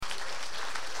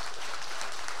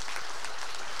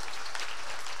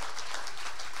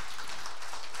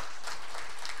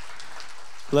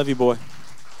Love you, boy.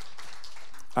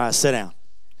 All right, sit down.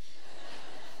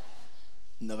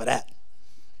 Enough of that.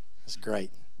 That's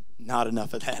great. Not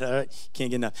enough of that. All right,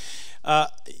 can't get enough.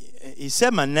 He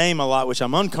said my name a lot, which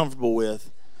I'm uncomfortable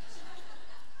with.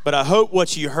 But I hope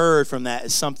what you heard from that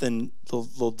is something a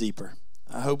little deeper.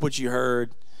 I hope what you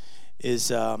heard is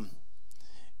the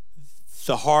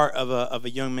heart of a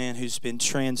young man who's been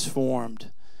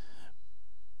transformed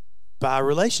by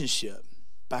relationship,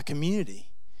 by community.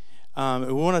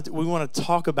 We want to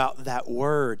talk about that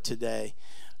word today,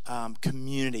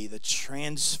 community, the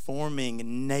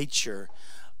transforming nature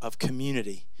of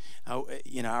community.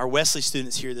 Our Wesley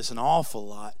students hear this an awful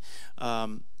lot.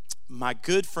 My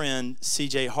good friend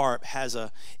C.J. Harp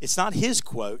it's not his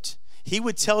quote. He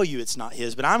would tell you it's not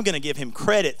his, but I'm going to give him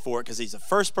credit for it because he's the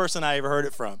first person I ever heard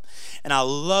it from. And I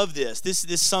love this.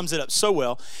 This sums it up so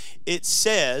well. It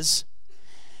says,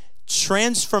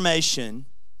 transformation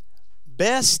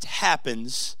best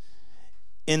happens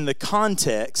in the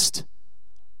context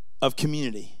of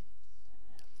community.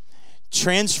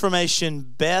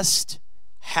 Transformation best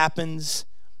happens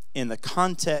in the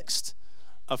context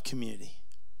of community.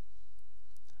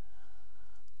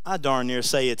 I darn near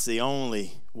say it's the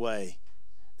only way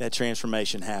that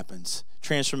transformation happens.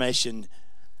 Transformation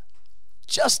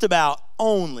just about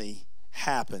only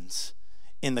happens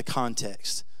in the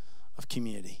context of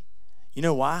community. You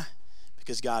know why?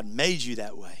 Because God made you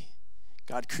that way.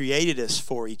 God created us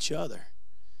for each other.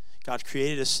 God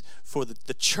created us for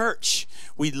the church.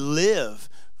 We live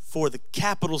for the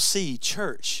capital C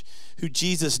church, who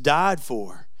Jesus died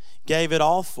for, gave it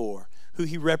all for, who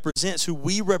he represents, who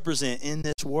we represent in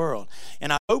this world.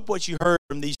 And I hope what you heard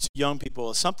from these two young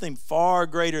people is something far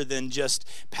greater than just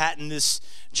patting this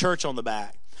church on the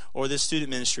back or this student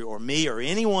ministry or me or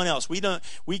anyone else. We're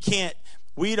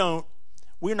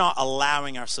not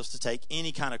allowing ourselves to take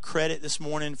any kind of credit this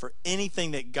morning for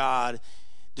anything that God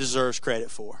deserves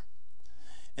credit for.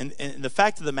 And the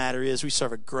fact of the matter is, we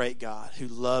serve a great God who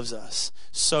loves us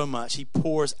so much. He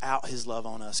pours out his love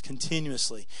on us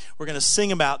continuously. We're going to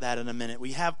sing about that in a minute.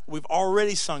 We've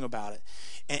already sung about it.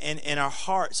 And our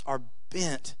hearts are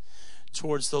bent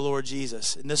towards the Lord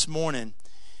Jesus. And this morning,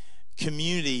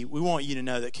 community, we want you to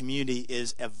know that community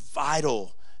is a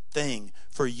vital thing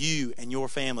for you and your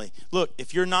family. Look,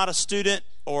 if you're not a student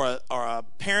or a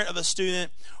parent of a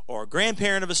student or a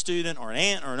grandparent of a student or an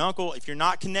aunt or an uncle, if you're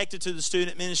not connected to the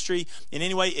student ministry in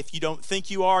any way, if you don't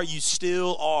think you are, you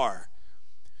still are.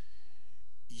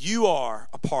 You are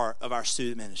a part of our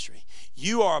student ministry.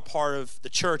 You are a part of the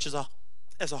church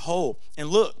as a whole. And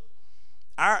look,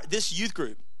 this youth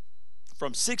group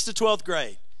from 6th to 12th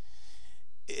grade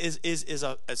is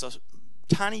a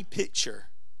tiny picture,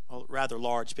 a rather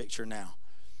large picture now,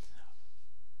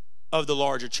 of the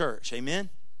larger church. Amen?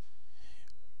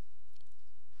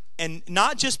 And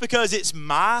not just because it's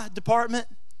my department,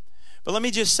 but let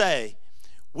me just say,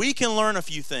 we can learn a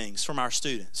few things from our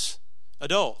students.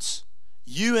 Adults,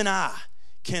 you and I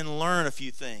can learn a few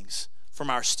things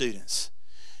from our students.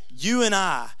 You and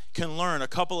I can learn a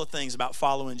couple of things about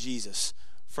following Jesus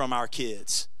from our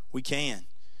kids. We can.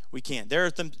 We can. There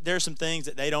are some things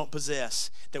that they don't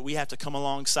possess that we have to come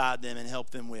alongside them and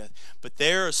help them with. But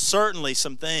there are certainly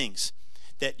some things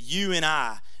that you and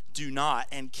I do not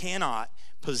and cannot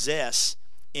possess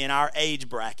in our age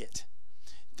bracket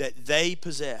that they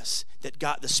possess, that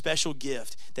got the special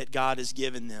gift that God has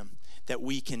given them, that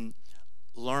we can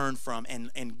learn from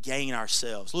and gain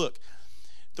ourselves. Look,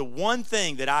 the one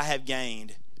thing that I have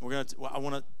gained, I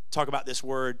want to talk about this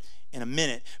word in a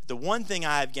minute. The one thing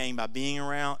I have gained by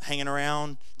hanging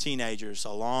around teenagers a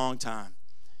long time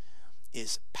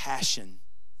is passion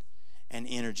and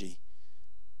energy.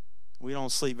 We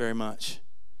don't sleep very much.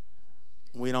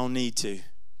 We don't need to.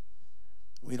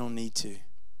 We don't need to.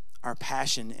 Our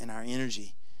passion and our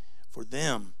energy for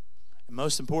them, and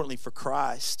most importantly for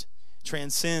Christ,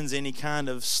 transcends any kind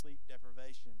of sleep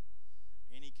deprivation,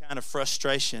 any kind of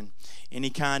frustration, any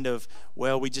kind of,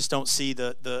 we just don't see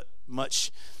the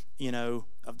much,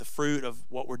 of the fruit of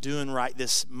what we're doing right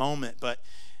this moment. But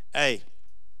hey,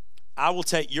 I will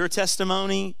take your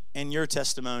testimony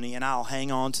and I'll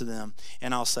hang on to them,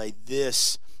 and I'll say,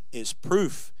 this is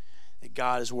proof that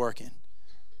God is working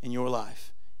in your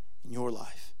life, in your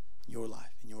life, in your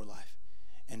life, in your life.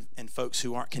 And folks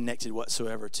who aren't connected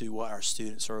whatsoever to what our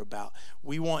students are about.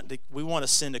 We want to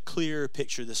send a clear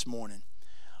picture this morning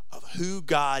of who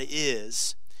God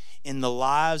is in the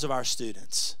lives of our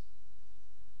students.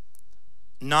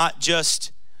 Not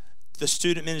just the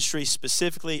student ministry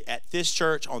specifically at this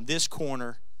church on this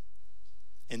corner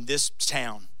in this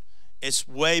town. It's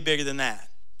way bigger than that.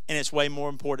 And it's way more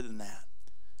important than that.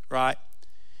 Right?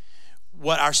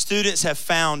 what our students have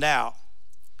found out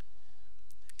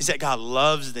is that God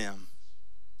loves them.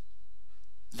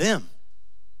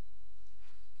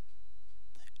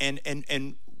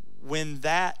 And when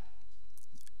that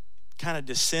kind of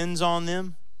descends on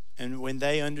them, and when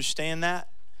they understand that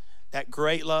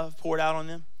great love poured out on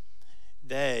them,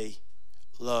 they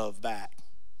love back.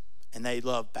 And they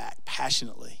love back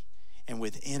passionately and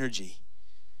with energy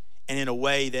and in a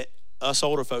way that us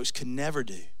older folks could never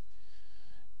do.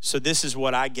 So this is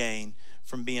what I gain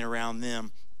from being around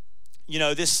them. You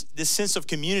know, this sense of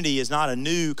community is not a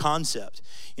new concept.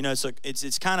 You know,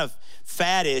 it's kind of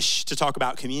faddish to talk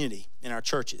about community in our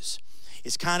churches.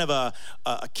 It's kind of a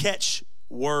catch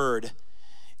word.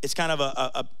 It's kind of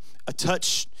a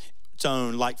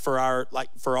touchstone, like for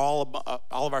all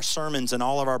of our sermons and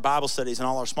all of our Bible studies and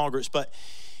all our small groups. But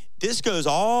this goes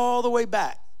all the way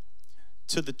back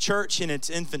to the church in its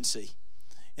infancy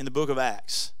in the book of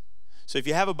Acts. So if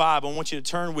you have a Bible, I want you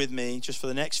to turn with me just for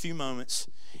the next few moments.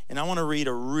 And I want to read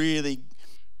a really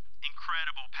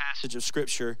incredible passage of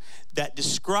Scripture that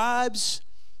describes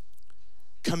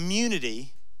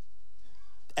community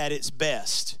at its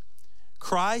best.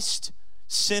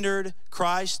 Christ-centered,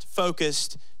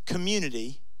 Christ-focused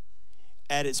community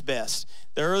at its best.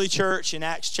 The early church in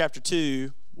Acts chapter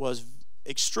 2 was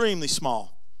extremely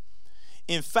small.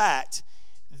 In fact,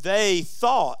 they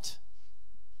thought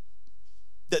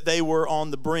that they were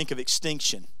on the brink of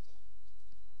extinction.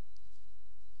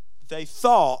 They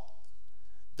thought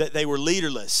that they were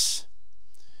leaderless,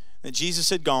 that Jesus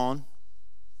had gone,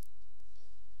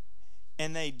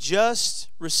 and they just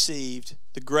received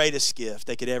the greatest gift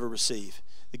they could ever receive,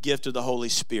 the gift of the Holy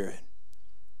Spirit.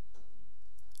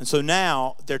 And so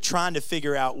now they're trying to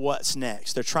figure out what's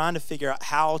next. They're trying to figure out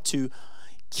how to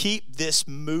keep this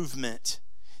movement,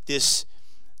 the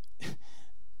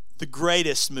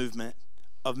greatest movement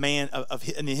of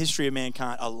in the history of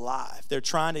mankind, alive. They're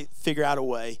trying to figure out a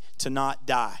way to not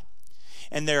die.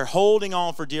 And they're holding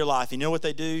on for dear life. You know what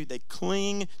they do? They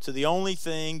cling to the only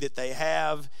thing that they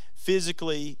have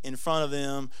physically in front of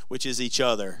them, which is each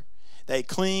other. They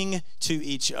cling to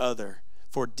each other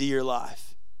for dear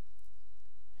life.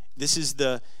 This is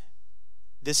the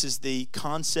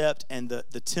concept and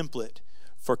the template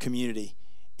for community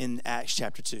in Acts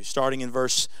chapter 2, starting in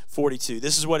verse 42.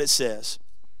 This is what it says.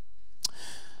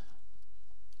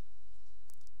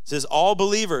 It says, all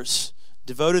believers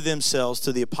devoted themselves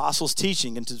to the apostles'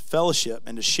 teaching and to fellowship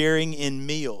and to sharing in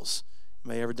meals.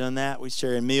 Anybody ever done that? We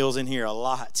share in meals in here a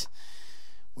lot.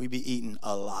 We be eating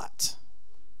a lot.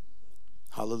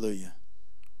 Hallelujah.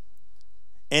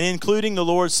 And including the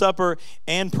Lord's Supper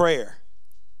and prayer.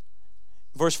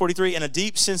 Verse 43, and a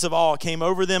deep sense of awe came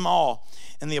over them all.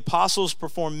 And the apostles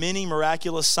performed many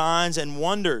miraculous signs and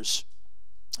wonders.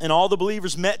 And all the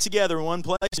believers met together in one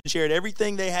place and shared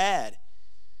everything they had.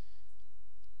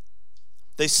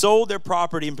 They sold their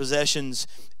property and possessions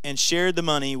and shared the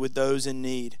money with those in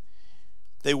need.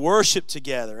 They worshiped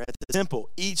together at the temple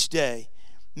each day,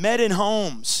 met in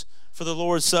homes for the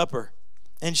Lord's Supper,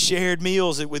 and shared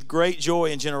meals with great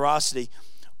joy and generosity,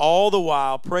 all the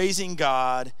while praising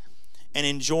God and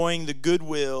enjoying the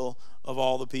goodwill of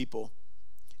all the people.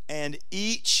 And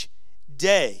each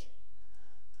day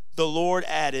the Lord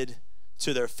added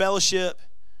to their fellowship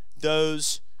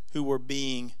those who were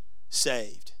being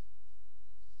saved.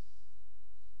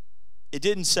 It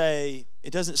doesn't say,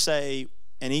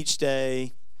 and each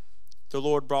day the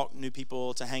Lord brought new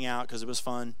people to hang out because it was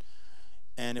fun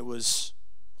and it was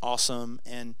awesome.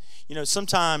 And, you know,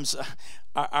 sometimes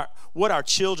what our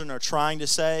children are trying to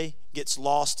say gets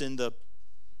lost in the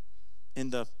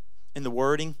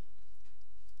wording.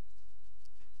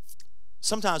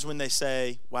 Sometimes when they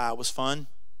say, wow, it was fun,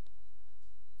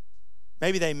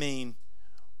 maybe they mean,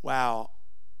 wow,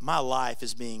 my life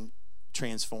is being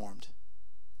transformed.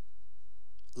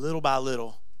 Little by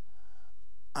little,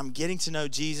 I'm getting to know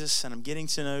Jesus and I'm getting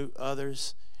to know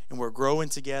others, and we're growing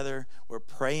together. We're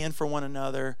praying for one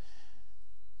another.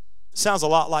 Sounds a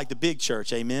lot like the big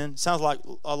church, amen? Sounds like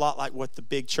a lot like what the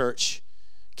big church,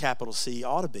 capital C,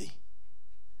 ought to be.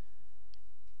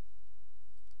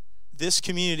 This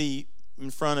community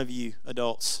in front of you,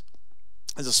 adults,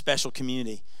 is a special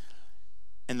community.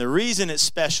 And the reason it's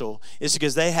special is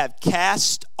because they have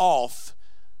cast off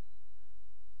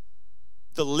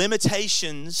the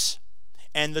limitations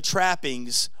and the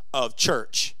trappings of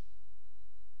church.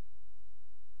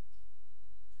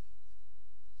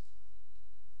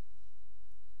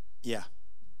 Yeah.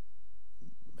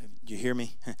 You hear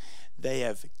me? They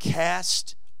have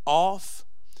cast off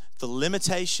the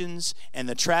limitations and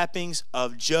the trappings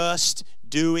of just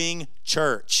doing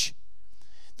church.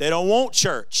 They don't want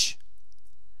church.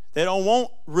 They don't want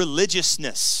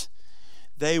religiousness.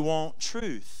 They want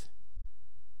truth.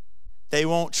 They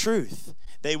want truth.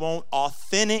 They want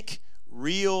authentic,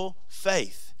 real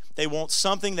faith. They want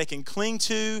something they can cling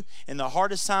to in the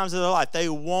hardest times of their life. They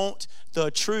want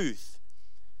the truth.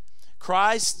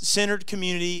 Christ-centered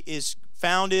community is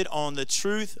founded on the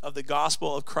truth of the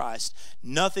gospel of Christ.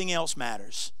 Nothing else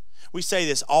matters. We say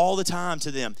this all the time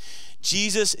to them.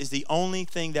 Jesus is the only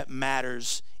thing that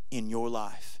matters in your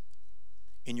life,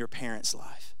 in your parents'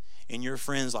 life, in your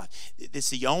friend's life. It's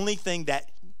the only thing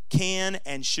that can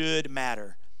and should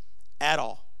matter at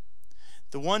all.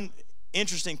 The one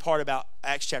interesting part about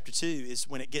Acts chapter 2 is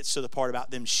when it gets to the part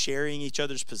about them sharing each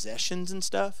other's possessions and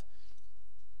stuff.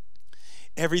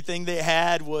 Everything they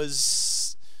had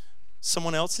was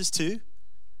someone else's too.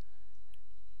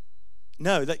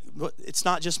 No, it's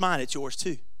not just mine, it's yours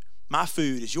too. My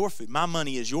food is your food. My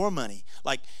money is your money.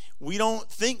 Like, we don't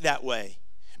think that way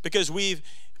because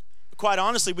quite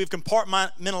honestly, we've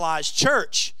compartmentalized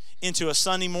church into a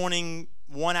Sunday morning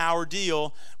 1-hour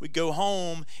deal. We go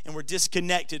home and we're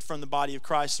disconnected from the body of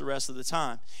Christ the rest of the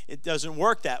time. It doesn't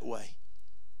work that way.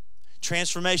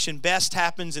 Transformation best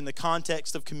happens in the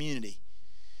context of community.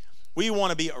 We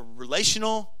want to be a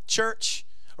relational church,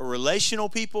 a relational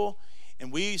people,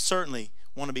 and we certainly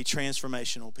want to be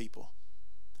transformational people.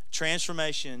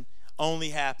 Transformation only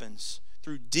happens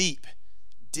through deep,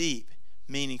 deep,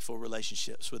 meaningful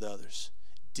relationships with others.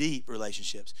 Deep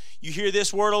relationships. You hear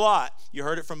this word a lot. You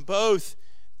heard it from both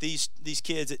these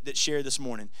kids that shared this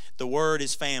morning. The word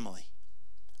is family.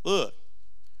 Look,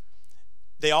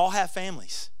 they all have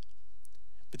families,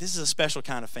 but this is a special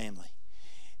kind of family.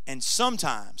 And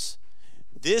sometimes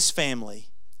this family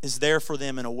is there for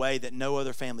them in a way that no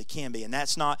other family can be. And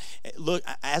that's not, look,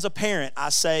 as a parent, I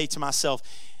say to myself,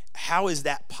 how is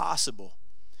that possible?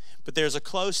 But there's a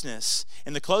closeness,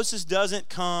 and the closeness doesn't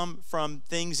come from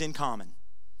things in common.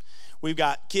 We've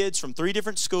got kids from 3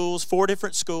 different schools, 4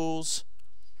 different schools,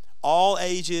 all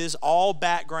ages, all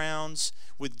backgrounds,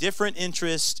 with different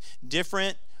interests,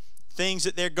 different things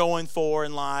that they're going for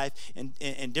in life,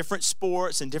 and different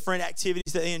sports and different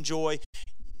activities that they enjoy.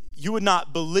 You would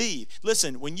not believe.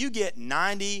 Listen, when you get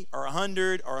 90 or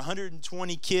 100 or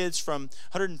 120 kids from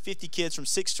 150 kids from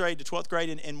 6th grade to 12th grade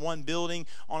in one building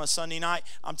on a Sunday night,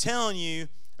 I'm telling you,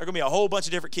 there are going to be a whole bunch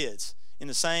of different kids in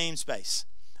the same space,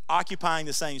 occupying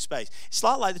the same space. It's a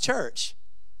lot like the church.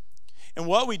 And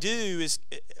what we do is,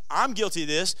 I'm guilty of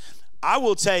this. I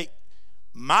will take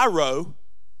my row,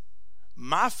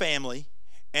 my family,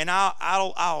 and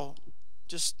I'll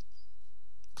just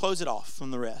close it off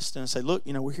from the rest and say, look,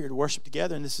 we're here to worship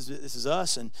together, and this is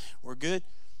us, and we're good.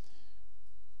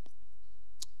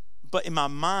 But in my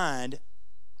mind,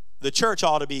 the church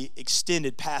ought to be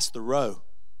extended past the row,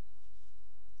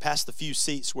 past the few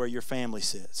seats where your family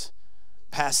sits,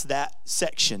 past that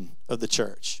section of the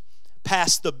church,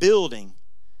 past the building,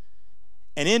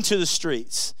 and into the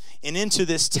streets, and into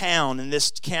this town, and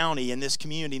this county, and this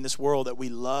community, and this world that we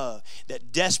love,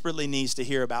 that desperately needs to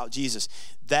hear about Jesus.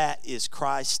 That is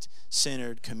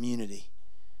Christ-centered community.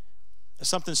 There's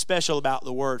something special about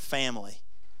the word family,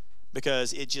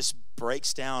 because it just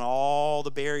breaks down all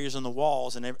the barriers and the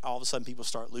walls, and all of a sudden people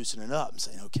start loosening up and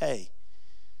saying, okay,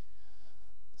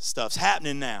 stuff's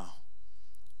happening now.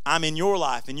 I'm in your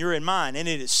life, and you're in mine, and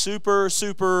it is super,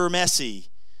 super messy.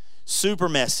 Super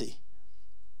messy.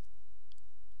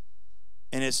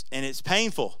 And it's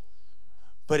painful,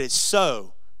 but it's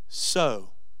so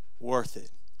worth it.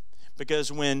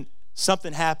 Because when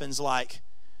something happens like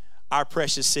our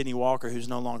precious Sydney Walker, who's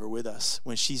no longer with us,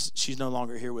 when she's no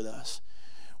longer here with us,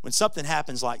 when something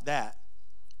happens like that,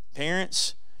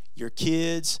 parents, your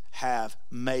kids have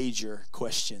major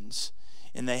questions,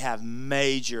 and they have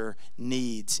major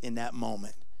needs in that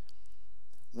moment.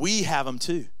 We have them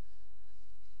too.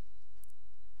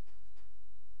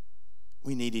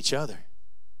 We need each other.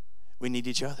 We need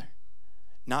each other.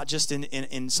 Not just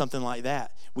in something like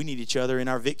that. We need each other in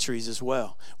our victories as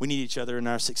well. We need each other in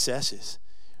our successes.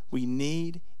 We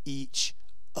need each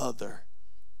other.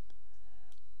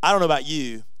 I don't know about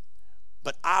you,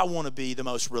 but I want to be the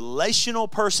most relational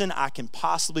person I can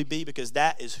possibly be, because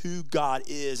that is who God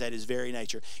is at his very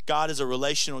nature. God is a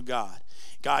relational God.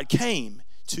 God came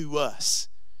to us.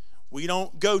 We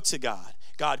don't go to God.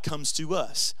 God comes to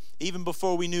us. Even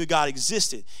before we knew God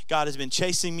existed, God has been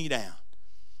chasing me down.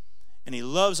 And he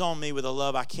loves on me with a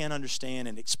love I can't understand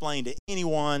and explain to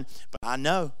anyone, but I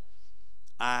know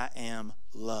I am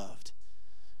loved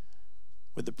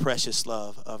with the precious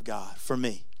love of God for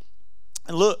me.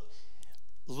 And look,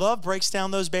 love breaks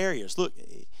down those barriers. Look,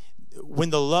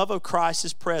 when the love of Christ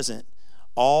is present,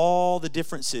 all the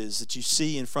differences that you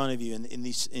see in front of you in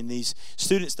these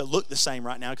students that look the same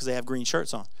right now because they have green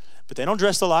shirts on, but they don't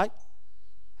dress alike.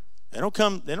 They don't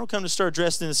come to start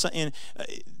dressed in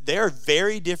they're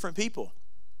very different people.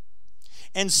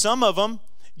 And some of them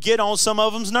get on some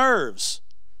of them's nerves.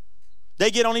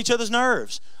 They get on each other's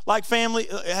nerves. Like family,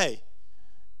 hey,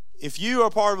 if you are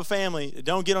part of a family that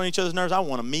don't get on each other's nerves, I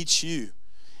want to meet you.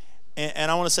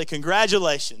 And I want to say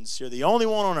congratulations. You're the only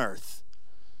one on earth.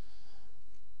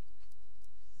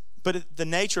 But the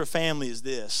nature of family is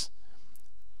this.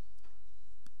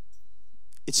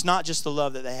 It's not just the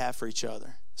love that they have for each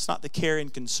other. It's not the care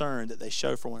and concern that they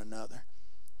show for one another.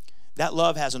 That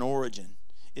love has an origin.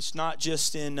 It's not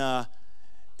just in the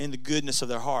goodness of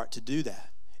their heart to do that.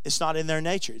 It's not in their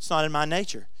nature. It's not in my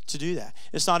nature to do that.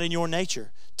 It's not in your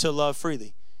nature to love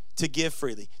freely, to give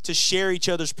freely, to share each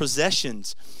other's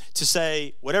possessions, to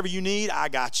say, whatever you need, I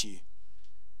got you.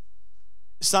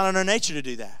 It's not in our nature to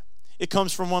do that. It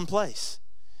comes from one place,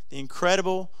 the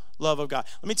incredible love of God.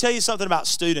 Let me tell you something about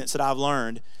students that I've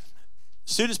learned.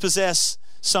 Students possess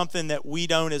something that we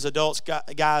don't as adults,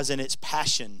 guys, and it's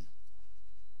passion.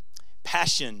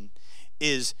 Passion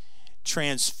is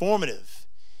transformative.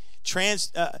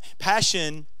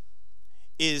 Passion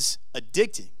is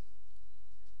addicting.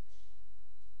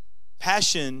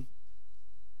 Passion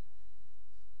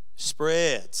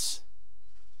spreads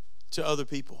to other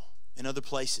people in other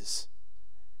places.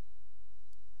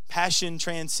 Passion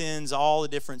transcends all the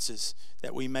differences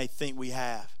that we may think we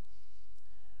have.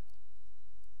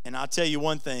 And I'll tell you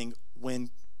one thing, when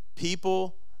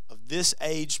people of this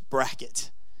age bracket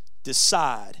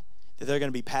decide that they're going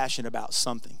to be passionate about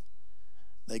something,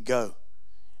 they go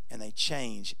and they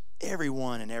change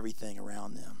everyone and everything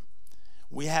around them.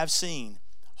 We have seen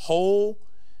whole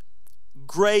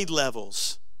grade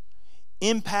levels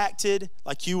impacted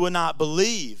like you would not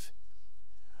believe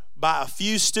by a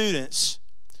few students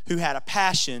who had a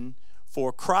passion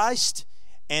for Christ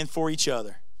and for each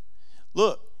other.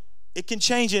 Look, it can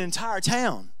change an entire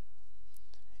town.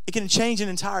 It can change an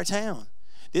entire town.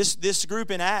 This group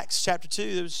in Acts chapter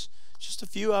 2, there was just a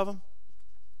few of them.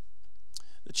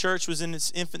 The church was in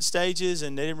its infant stages,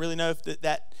 and they didn't really know if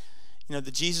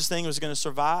the Jesus thing was going to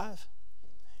survive.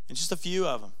 And just a few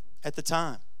of them at the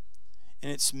time.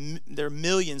 And there are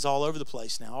millions all over the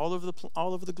place now, all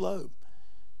over the globe.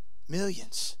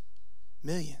 Millions.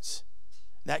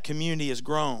 That community has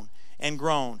grown and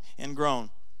grown and grown.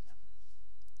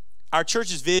 Our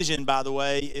church's vision, by the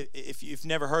way, if you've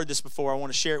never heard this before, I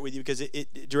want to share it with you because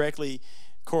it directly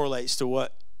correlates to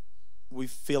what we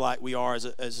feel like we are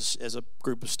as a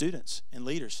group of students and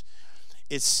leaders.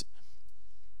 It's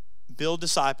build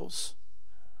disciples,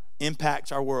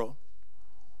 impact our world,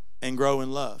 and grow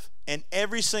in love. And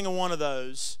every single one of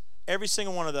those,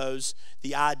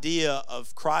 the idea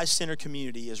of Christ-centered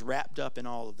community is wrapped up in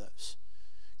all of those.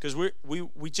 Because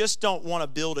we just don't want to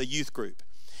build a youth group.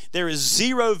 There is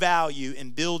zero value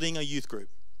in building a youth group,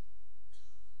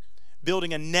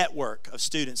 building a network of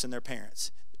students and their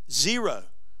parents. Zero.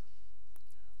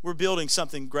 We're building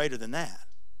something greater than that.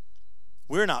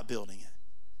 We're not building it.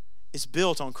 It's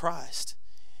built on Christ.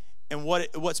 And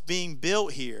what's being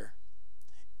built here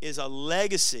is a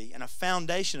legacy and a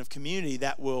foundation of community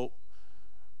that will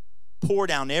pour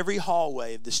down every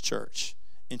hallway of this church,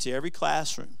 into every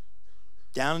classroom,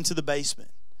 down into the basement,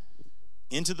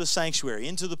 into the sanctuary,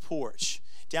 into the porch,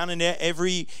 down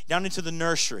into the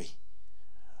nursery,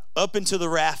 up into the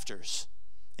rafters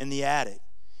and the attic,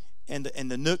 and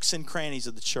the nooks and crannies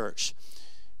of the church.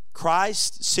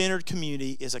 Christ-centered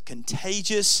community is a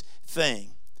contagious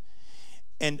thing.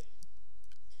 And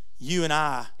you and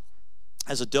I,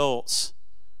 as adults,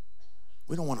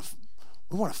 we want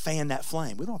to fan that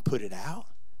flame. We don't want to put it out.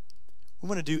 We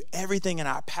want to do everything in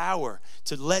our power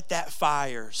to let that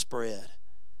fire spread.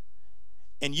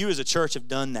 And you as a church have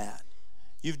done that.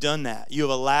 You've done that. You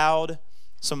have allowed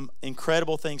some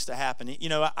incredible things to happen. You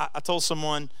know, I told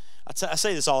someone, I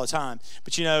say this all the time,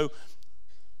 but you know,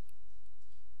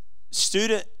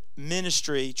 student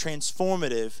ministry,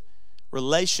 transformative,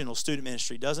 relational student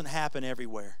ministry doesn't happen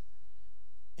everywhere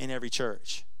in every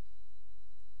church.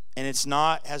 And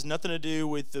has nothing to do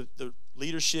with the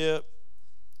leadership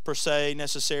per se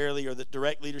necessarily, or the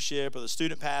direct leadership, or the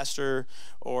student pastor,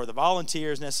 or the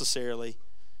volunteers necessarily.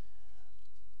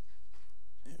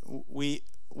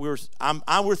 We're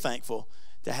thankful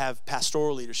to have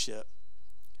pastoral leadership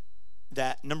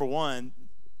that, number one,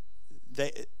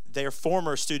 they are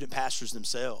former student pastors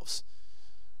themselves,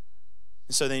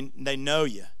 and so they know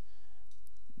you,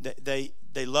 they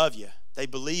love you, they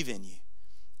believe in you,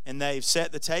 and they've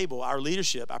set the table. Our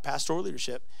leadership, our pastoral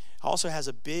leadership, also has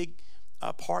a big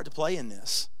part to play in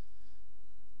this.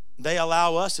 They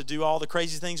allow us to do all the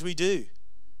crazy things we do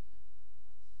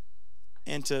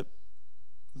and to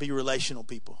be relational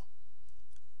people.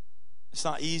 It's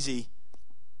not easy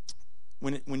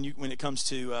when it comes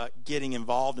to getting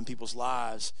involved in people's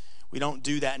lives. We don't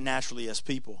do that naturally as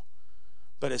people,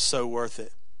 but it's so worth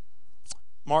it.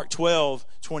 Mark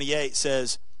 12:28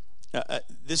 says,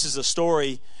 this is a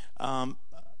story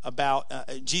about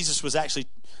Jesus was actually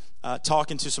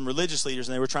talking to some religious leaders,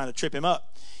 and they were trying to trip him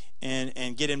up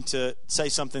and get him to say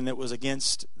something that was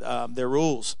against their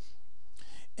rules.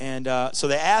 And so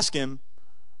they asked him,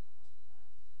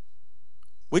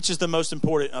 which is the most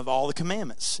important of all the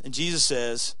commandments? And Jesus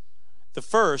says, the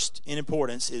first in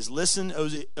importance is, listen,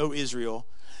 O Israel,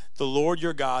 the Lord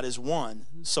your God is one.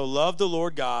 So love the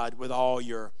Lord God with all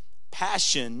your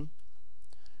passion,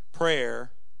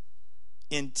 prayer,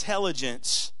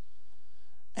 intelligence,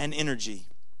 and energy.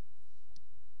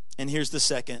 And here's the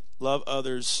second, love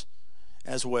others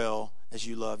as well as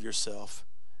you love yourself.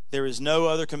 There is no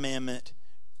other commandment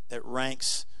that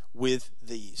ranks with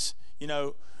these. You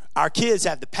know, our kids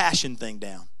have the passion thing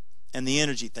down and the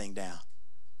energy thing down.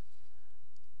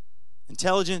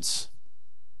 Intelligence,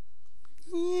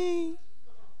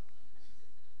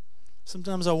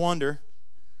 sometimes I wonder,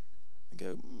 I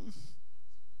go,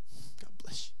 God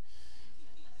bless you.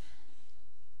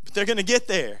 But they're going to get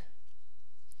there.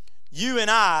 You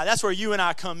and I, that's where you and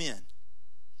I come in.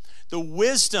 The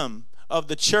wisdom of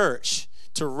the church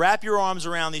to wrap your arms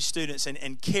around these students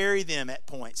and carry them at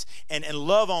points and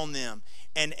love on them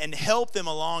and help them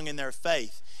along in their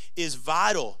faith is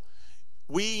vital.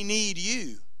 We need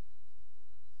you.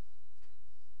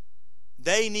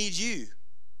 They need you.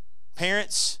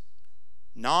 Parents,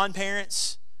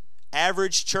 non-parents,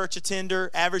 average church attender,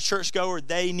 average churchgoer,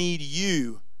 they need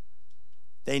you.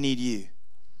 They need you.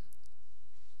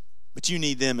 But you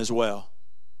need them as well.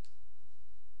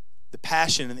 The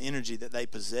passion and the energy that they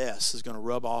possess is going to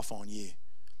rub off on you.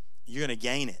 You're going to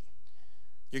gain it.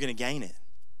 You're going to gain it.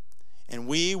 And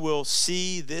we will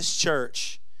see this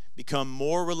church become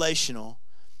more relational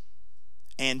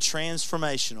and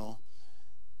transformational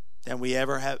than we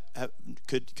ever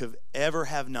could ever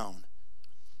have known.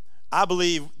 I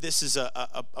believe this is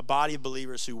a body of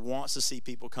believers who wants to see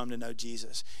people come to know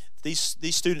Jesus.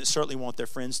 These students certainly want their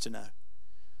friends to know.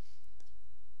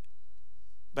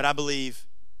 But I believe,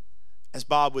 as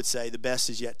Bob would say, the best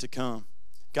is yet to come.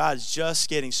 God is just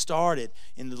getting started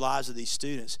in the lives of these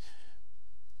students.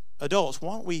 Adults,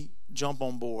 why don't we jump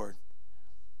on board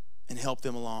and help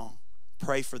them along,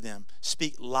 pray for them,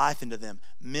 speak life into them,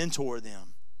 mentor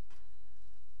them.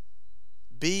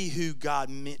 Be who God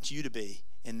meant you to be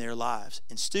in their lives.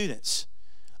 And students,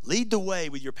 lead the way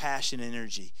with your passion and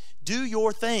energy. Do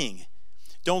your thing.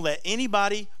 Don't let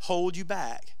anybody hold you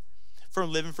back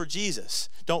from living for Jesus.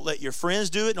 Don't let your friends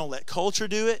do it. Don't let culture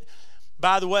do it.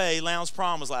 By the way, Lounge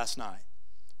Prom was last night.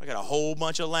 I got a whole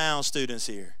bunch of Lounge students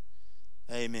here.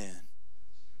 Amen.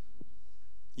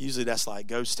 Usually that's like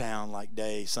ghost town, like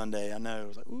day, Sunday. I know.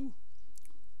 It's like, ooh.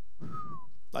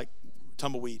 Like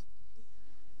tumbleweed.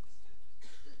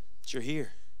 But you're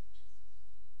here.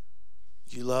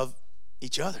 You love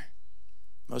each other.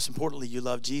 Most importantly, you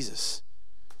love Jesus.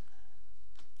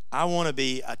 I want to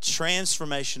be a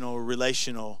transformational,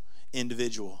 relational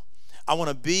individual. I want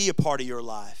to be a part of your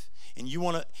life.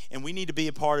 And we need to be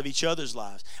a part of each other's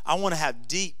lives. I want to have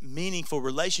deep, meaningful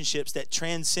relationships that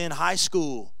transcend high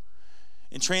school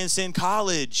and transcend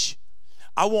college.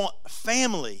 I want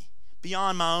family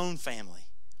beyond my own family.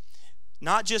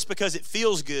 Not just because it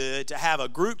feels good to have a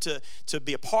group to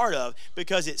be a part of,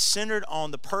 because it's centered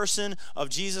on the person of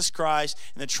Jesus Christ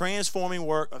and the transforming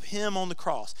work of Him on the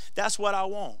cross. That's what I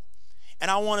want.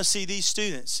 And I want to see these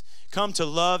students come to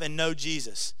love and know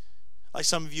Jesus like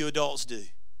some of you adults do.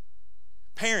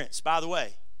 Parents, by the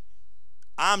way,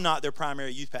 I'm not their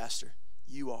primary youth pastor.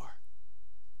 You are.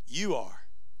 You are.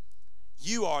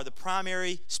 You are the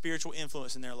primary spiritual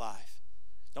influence in their life.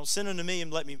 Don't send them to me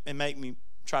and make me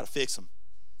try to fix them.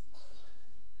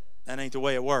 That ain't the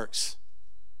way it works.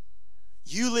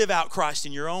 You live out Christ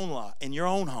in your own life, in your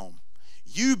own home.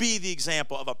 You be the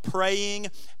example of a praying,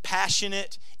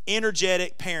 passionate,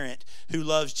 energetic parent who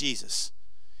loves Jesus.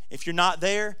 If you're not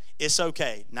there, it's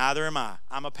okay. Neither am I.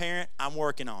 I'm a parent. I'm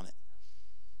working on it.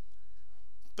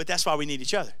 But that's why we need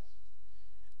each other.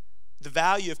 The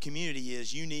value of community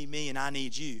is you need me and I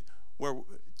need you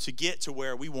to get to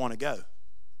where we want to go.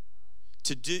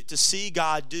 To see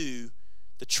God do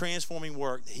the transforming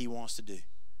work that He wants to do.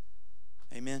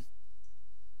 Amen.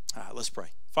 All right, let's pray.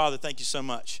 Father, thank you so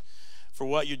much for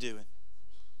what you're doing.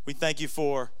 We thank you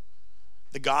for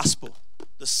the gospel,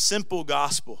 the simple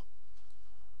gospel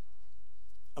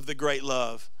of the great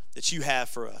love that you have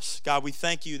for us. God, we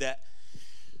thank you that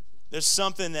there's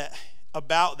something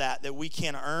about that we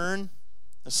can't earn.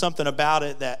 There's something about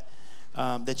it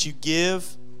that you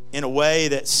give in a way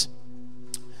that's,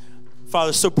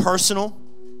 Father, so personal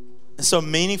and so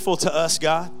meaningful to us,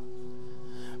 God.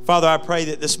 Father, I pray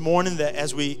that this morning, that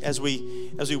as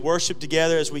we worship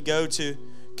together, as we go to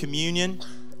communion,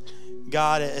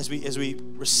 God, as we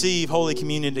receive Holy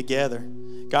Communion together,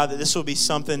 God, that this will be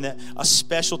something that a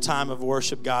special time of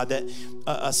worship, God, that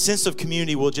a sense of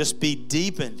community will just be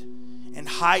deepened and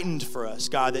heightened for us,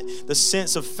 God, that the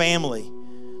sense of family,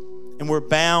 and we're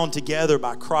bound together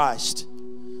by Christ,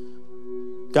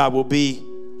 God, will be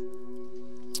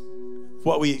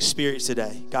what we experience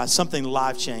today. God, something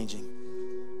life-changing.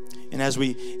 And as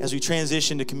we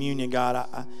transition to communion,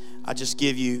 God, I just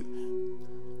give you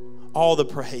all the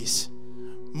praise.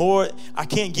 More, I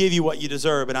can't give you what you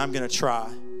deserve, but I'm going to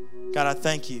try. God, I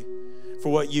thank you for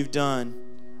what you've done,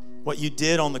 what you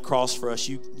did on the cross for us.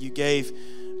 You gave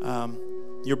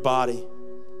your body,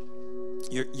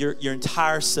 your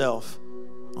entire self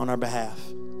on our behalf.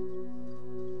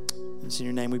 It's in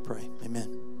your name we pray.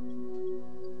 Amen.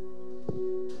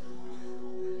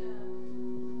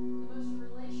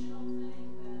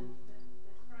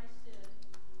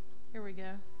 Here we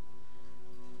go.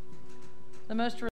 The most